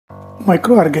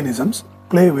Microorganisms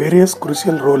play various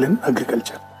crucial roles in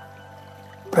agriculture,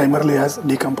 primarily as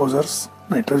decomposers,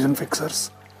 nitrogen fixers,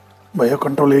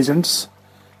 biocontrol agents,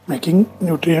 making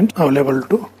nutrients available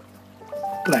to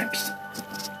plants.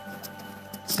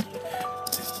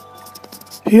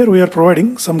 Here we are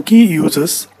providing some key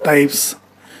uses, types,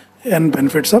 and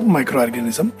benefits of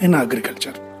microorganism in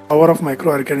agriculture. Power of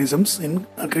microorganisms in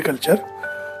agriculture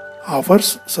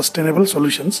offers sustainable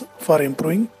solutions for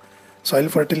improving soil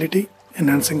fertility,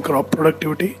 enhancing crop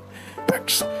productivity,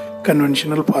 impacts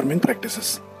conventional farming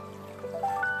practices.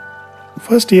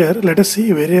 First here, let us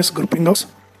see various grouping of,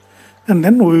 and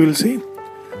then we will see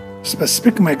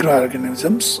specific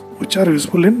microorganisms which are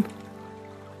useful in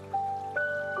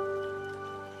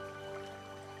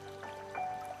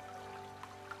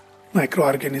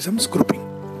microorganisms grouping.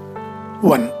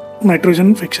 1.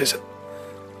 Nitrogen fixation.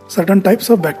 Certain types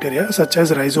of bacteria such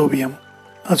as Rhizobium,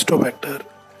 Azotobacter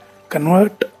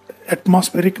convert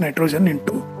atmospheric nitrogen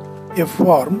into a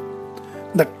form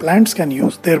that plants can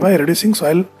use, thereby reducing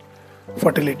soil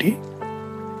fertility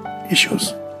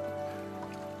issues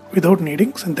without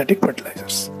needing synthetic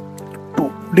fertilizers.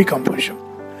 2. Decomposition.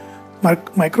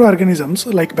 Microorganisms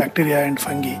like bacteria and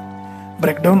fungi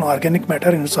break down organic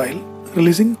matter in soil,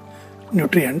 releasing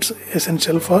nutrients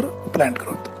essential for plant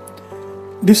growth.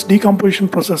 This decomposition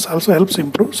process also helps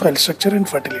improve soil structure and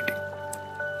fertility.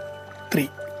 3.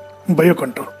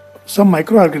 Biocontrol. Some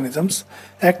microorganisms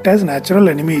act as natural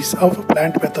enemies of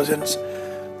plant pathogens,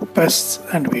 pests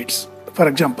and weeds. For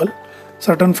example,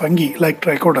 certain fungi like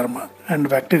Trichoderma and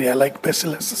bacteria like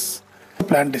Bacillus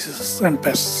plant diseases and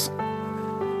pests,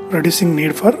 reducing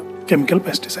need for chemical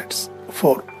pesticides.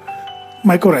 4.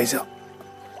 Mycorrhiza.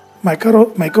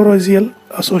 Mycorrhizal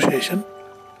association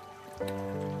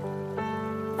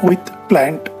with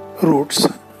plant roots,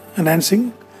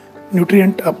 enhancing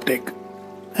nutrient uptake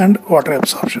and water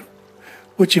absorption,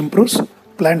 which improves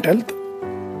plant health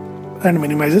and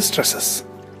minimizes stresses.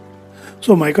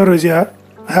 So mycorrhiza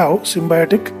have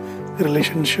symbiotic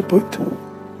relationship with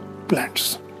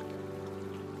plants.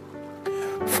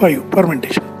 5.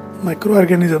 Fermentation.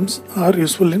 Microorganisms are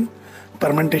useful in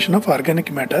fermentation of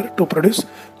organic matter to produce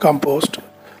compost,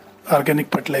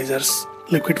 organic fertilizers,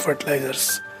 liquid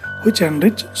fertilizers, which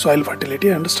enrich soil fertility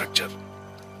and structure.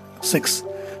 6.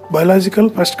 Biological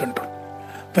pest control.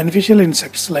 Beneficial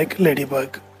insects like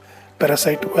ladybug,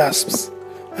 parasite wasps,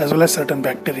 as well as certain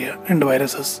bacteria and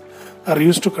viruses are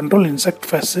used to control insect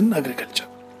pests in agriculture,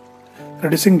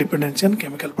 reducing dependency on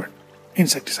chemical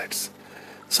insecticides.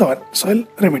 7. Soil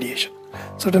remediation.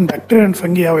 Certain bacteria and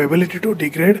fungi have ability to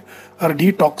degrade or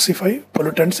detoxify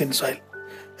pollutants in soil,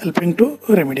 helping to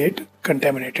remediate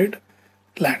contaminated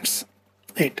lands.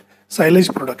 8. Silage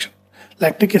production.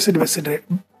 Lactic acid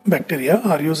bacteria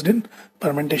are used in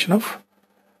fermentation of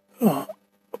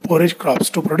forage crops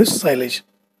to produce silage,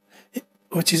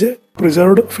 which is a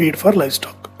preserved feed for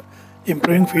livestock,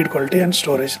 improving feed quality and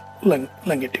storage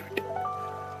longevity.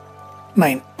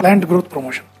 9. Plant growth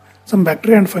promotion. Some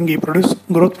bacteria and fungi produce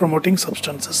growth promoting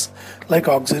substances like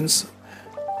auxins,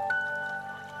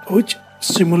 which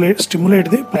stimulate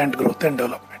the plant growth and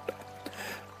development.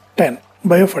 10.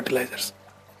 Biofertilizers.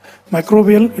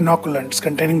 Microbial inoculants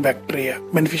containing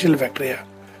beneficial bacteria,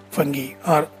 fungi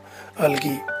or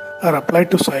algae are applied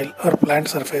to soil or plant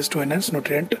surface to enhance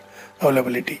nutrient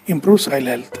availability, improve soil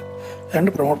health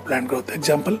and promote plant growth.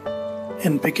 Example,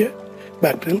 NPK,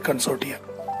 bacterial consortia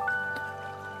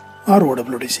or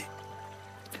OWDC.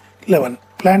 11.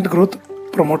 Plant growth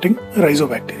promoting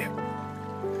Rhizobacteria.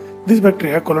 These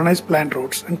bacteria colonize plant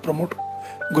roots and promote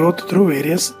growth through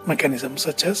various mechanisms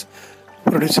such as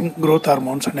producing growth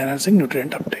hormones and enhancing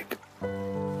nutrient uptake.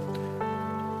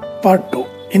 Part 2.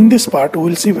 In this part, we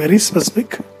will see very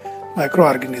specific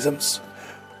microorganisms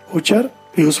which are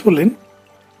useful in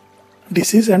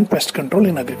disease and pest control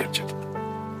in agriculture.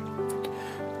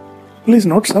 Please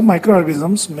note, some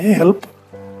microorganisms may help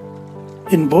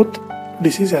in both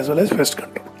disease as well as pest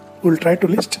control. We will try to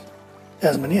list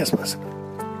as many as possible.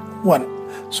 1.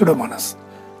 Pseudomonas.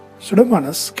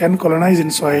 Pseudomonas can colonize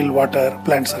in soil, water,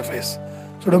 plant surface.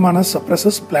 Pseudomonas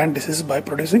suppresses plant disease by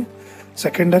producing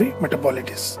secondary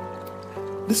metabolites.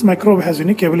 This microbe has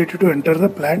unique ability to enter the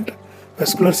plant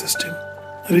vascular system,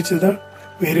 reach the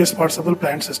various parts of the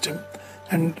plant system,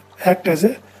 and act as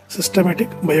a systematic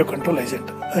biocontrol agent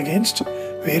against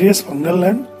various fungal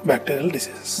and bacterial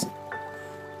diseases.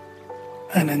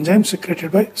 An enzyme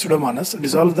secreted by Pseudomonas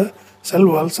dissolves the cell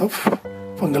walls of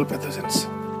fungal pathogens.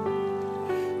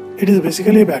 It is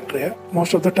basically a bacteria.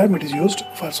 Most of the time it is used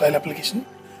for soil application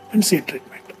and seed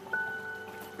treatment.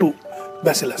 2.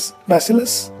 Bacillus.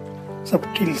 Bacillus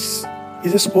subtilis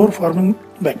is a spore-forming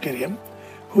bacterium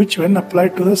which when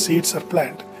applied to the seeds or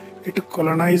plant, it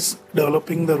colonizes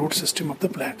developing the root system of the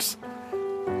plants.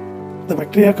 The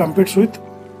bacteria competes with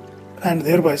and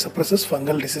thereby suppresses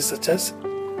fungal diseases such as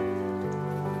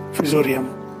Fusarium,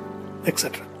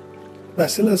 etc.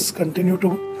 Bacillus continue to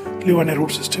live on a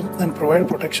root system and provide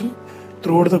protection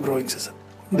throughout the growing season.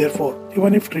 Therefore,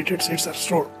 even if treated seeds are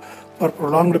stored for a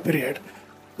prolonged period,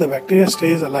 the bacteria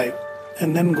stays alive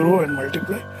and then grow and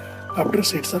multiply after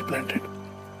seeds are planted.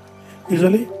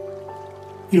 Usually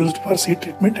used for seed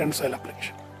treatment and soil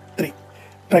application. 3.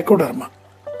 Trichoderma.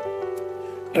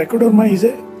 Trichoderma is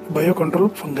a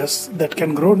biocontrol fungus that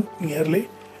can grow nearly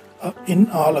in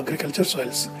all agriculture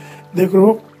soils. They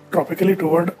grow tropically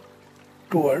toward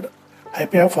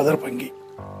hyphae of other fungi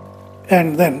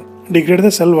and then degrade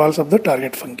the cell walls of the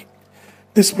target fungi.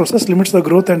 This process limits the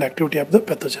growth and activity of the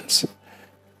pathogens.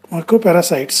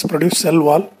 Mycoparasites produce cell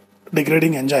wall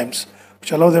degrading enzymes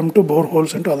which allow them to bore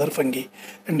holes into other fungi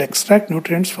and extract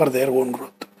nutrients for their own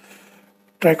growth.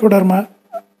 Trichoderma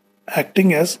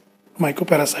acting as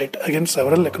mycoparasite against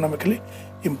several economically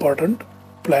important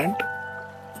plant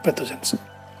pathogens.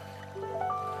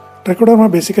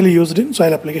 Trichoderma basically used in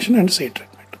soil application and seed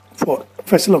treatment. 4.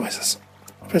 Phacillomyces.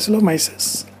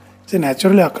 Phacillomyces is a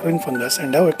naturally occurring fungus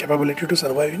and have a capability to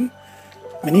survive in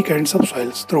many kinds of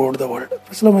soils throughout the world.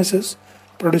 Phacillomyces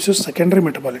produces secondary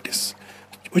metabolites,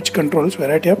 which controls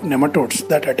variety of nematodes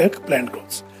that attack plant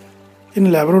growth.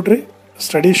 In laboratory,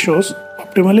 studies shows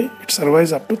optimally it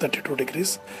survives up to 32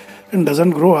 degrees and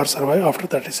doesn't grow or survive after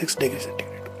 36 degrees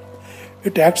centigrade.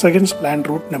 It acts against plant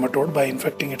root nematode by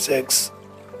infecting its eggs,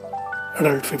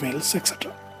 adult females,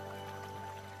 etc.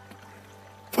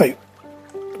 5.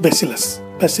 Bacillus.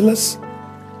 Bacillus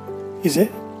is a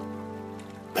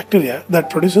bacteria that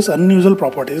produces unusual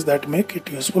properties that make it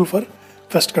useful for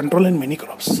pest control in many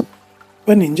crops.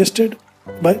 When ingested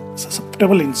by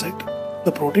susceptible insect,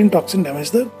 the protein toxin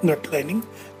damages the gut lining,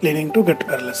 leading to gut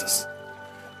paralysis.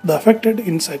 The affected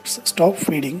insects stop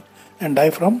feeding and die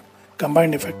from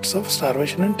combined effects of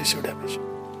starvation and tissue damage.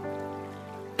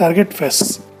 Target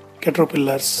pests,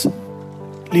 caterpillars,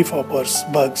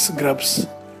 leafhoppers, bugs, grubs,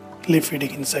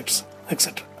 leaf-feeding insects,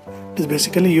 etc. It is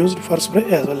basically used for spray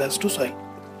as well as to soil.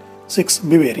 6.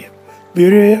 Beauveria.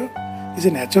 Beauveria is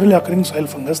a naturally occurring soil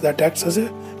fungus that acts as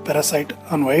a parasite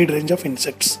on a wide range of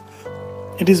insects.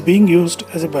 It is being used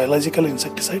as a biological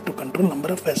insecticide to control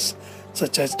number of pests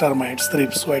such as termites,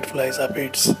 thrips, whiteflies,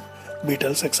 aphids,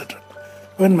 beetles, etc.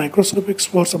 When microscopic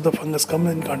spores of the fungus come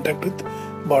in contact with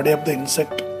body of the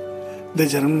insect, they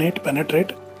germinate,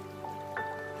 penetrate,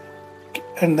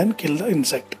 and then kill the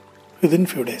insect within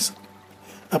few days.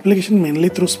 Application mainly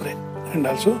through spray and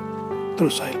also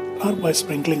through soil or by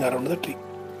sprinkling around the tree.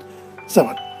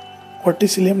 7.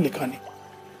 Verticillium lecani.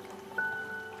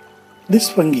 This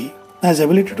fungi has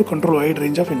ability to control a wide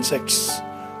range of insects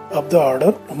of the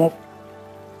order Homoptera.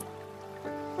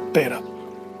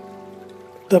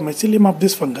 The mycelium of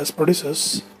this fungus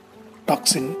produces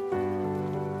toxin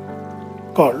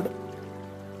called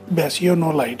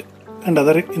bassionolide and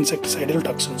other insecticidal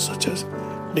toxins such as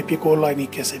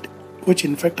dipicolinic acid, which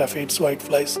infect aphids,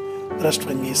 whiteflies, rust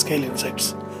fungi, scale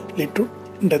insects, lead to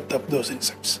death of those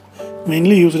insects.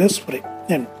 Mainly used as spray.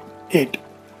 And 8.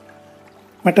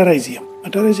 Metarhizium.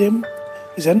 Metarhizium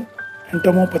is an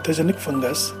entomopathogenic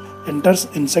fungus, enters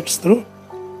insects through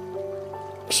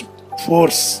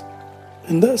spores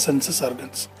in the senses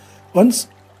organs. Once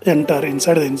enter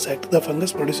inside the insect, the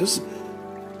fungus produces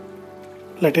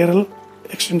lateral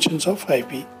extensions of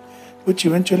hyphae, which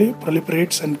eventually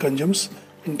proliferates and consumes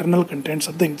internal contents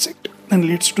of the insect and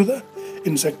leads to the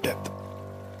insect death.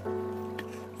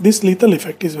 This lethal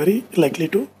effect is very likely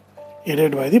to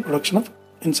aided by the production of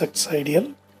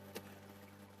insecticidal.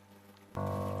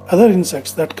 Other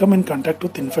insects that come in contact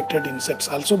with infected insects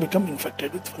also become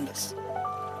infected with fungus.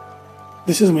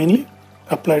 This is mainly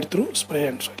applied through spray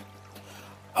and soil.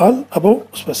 All above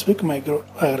specific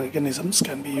microorganisms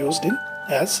can be used in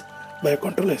as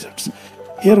biocontrol agents.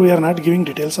 Here we are not giving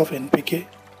details of NPK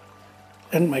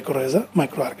and mycorrhiza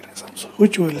microorganisms,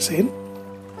 which we will see in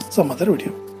some other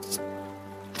video.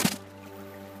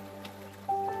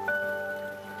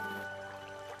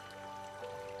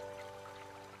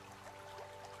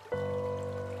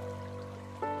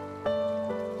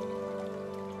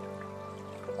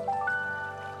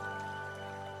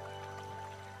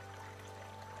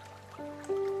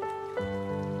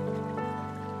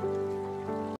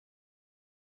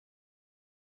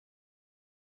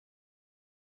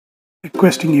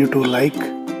 Requesting you to like,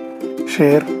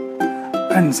 share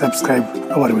and subscribe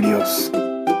our videos.